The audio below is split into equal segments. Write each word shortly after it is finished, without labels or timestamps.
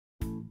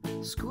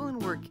School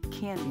and work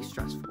can be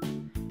stressful,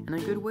 and a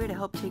good way to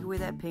help take away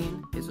that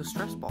pain is a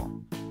stress ball.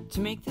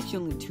 To make this,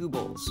 you'll need 2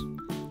 bowls,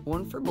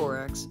 one for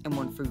borax and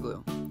one for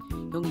glue.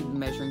 You'll need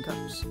measuring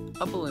cups,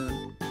 a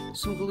balloon,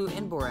 some glue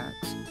and borax,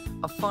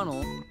 a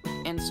funnel,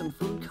 and some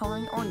food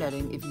coloring or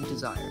netting if you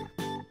desire.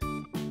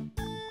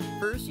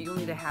 First, you'll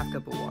need a ½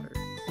 cup of water.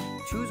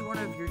 Choose one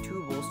of your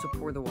 2 bowls to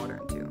pour the water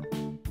into.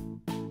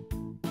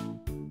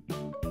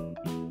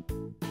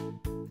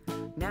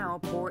 Now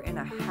pour in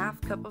a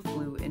 ½ cup of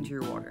glue into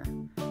your water.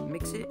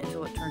 Mix it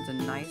until it turns a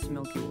nice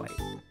milky white.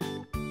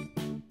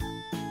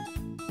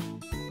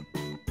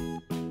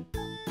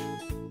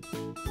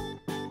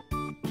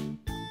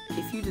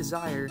 If you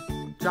desire,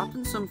 drop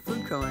in some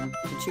food coloring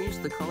to change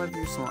the color of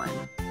your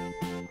slime.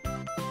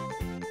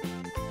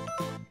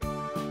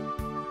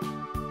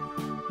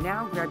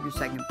 Now grab your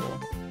second bowl,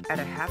 add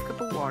a ½ cup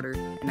of water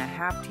and a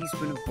 ½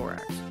 teaspoon of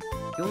borax.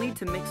 You'll need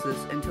to mix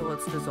this until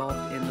it's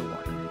dissolved in the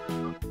water.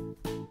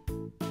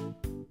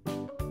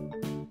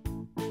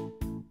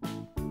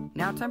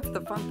 Now time for the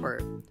fun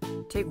part.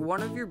 Take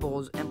one of your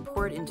bowls and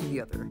pour it into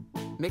the other.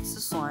 Mix the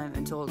slime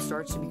until it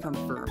starts to become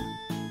firm.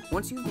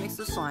 Once you've mixed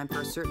the slime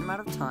for a certain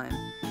amount of time,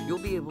 you'll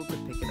be able to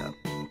pick it up.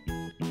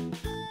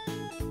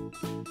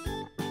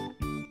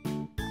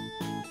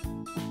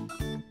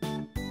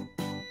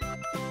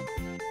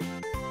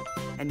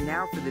 And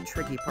now for the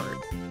tricky part.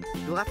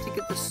 You'll have to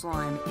get the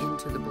slime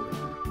into the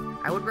balloon.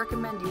 I would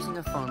recommend using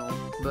a funnel,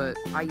 but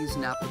I use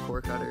an apple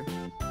core cutter.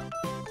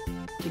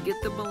 To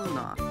get the balloon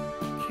off,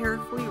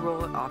 carefully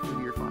roll it off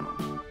of your funnel,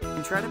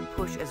 and try to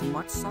push as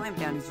much slime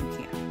down as you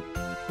can.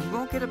 You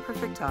won't get a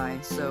perfect tie,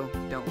 so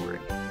don't worry.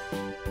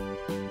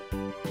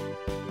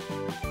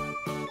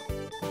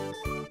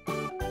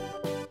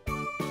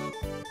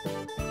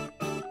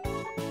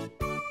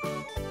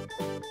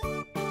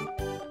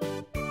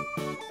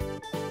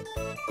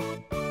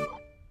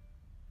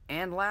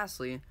 And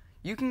lastly,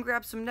 you can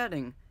grab some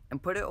netting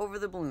and put it over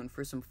the balloon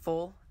for some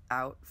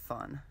full-out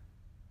fun.